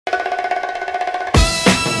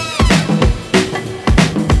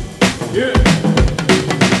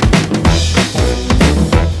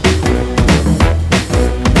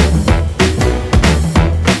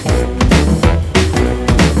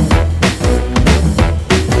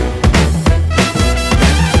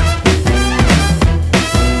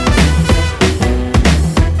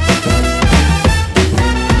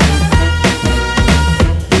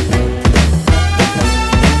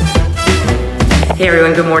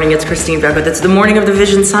good morning. It's Christine Beckwith. It's the morning of the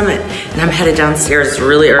Vision Summit, and I'm headed downstairs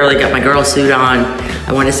really early, got my girl suit on.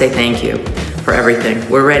 I want to say thank you for everything.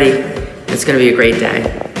 We're ready. It's going to be a great day.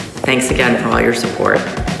 Thanks again for all your support.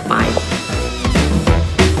 Bye.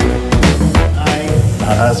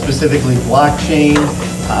 Specifically blockchain.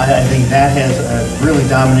 I think that has really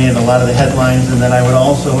dominated a lot of the headlines, and then I would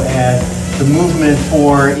also add the movement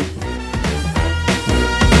for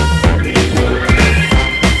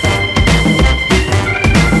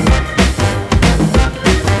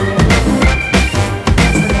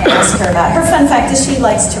ask her about. Her fun fact is she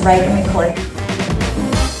likes to write and record.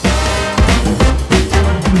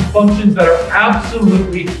 Functions that are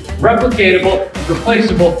absolutely replicatable,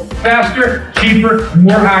 replaceable, faster, cheaper, and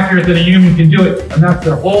more accurate than a human can do it, and that's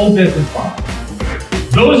their whole business model.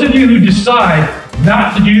 Those of you who decide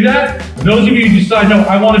not to do that, those of you who decide, no,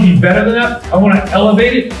 I want to be better than that, I want to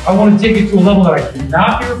elevate it, I want to take it to a level that I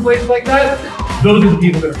cannot be replaced like that, those are the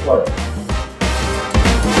people that are flourish.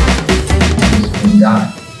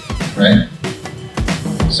 God, right?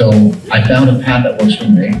 So I found a path that works for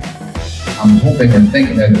me. I'm hoping and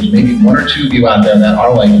thinking that there's maybe one or two of you out there that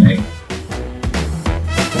are like me.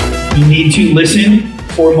 You need to listen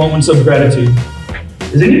for moments of gratitude.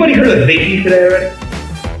 Has anybody heard of vaping today already?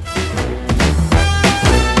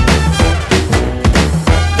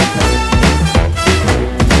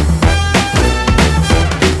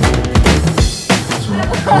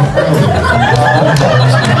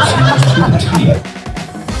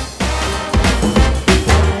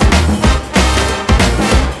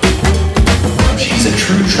 She's a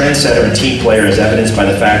true trendsetter and team player, as evidenced by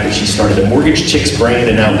the fact that she started the Mortgage Chicks brand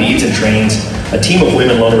and now leads and trains a team of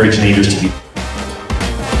women loan originators to be.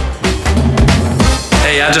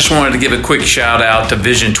 Hey, I just wanted to give a quick shout out to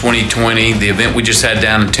Vision 2020, the event we just had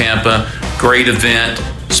down in Tampa. Great event,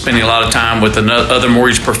 spending a lot of time with other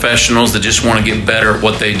mortgage professionals that just want to get better at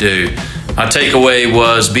what they do. My takeaway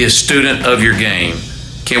was be a student of your game.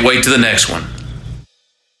 Can't wait to the next one.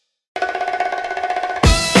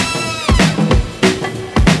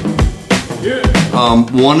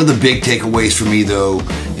 One of the big takeaways for me, though,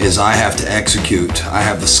 is I have to execute. I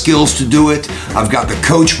have the skills to do it. I've got the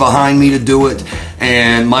coach behind me to do it,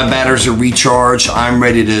 and my batters are recharged. I'm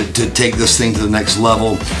ready to take this thing to the next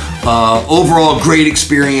level. Overall, great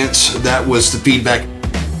experience. That was the feedback.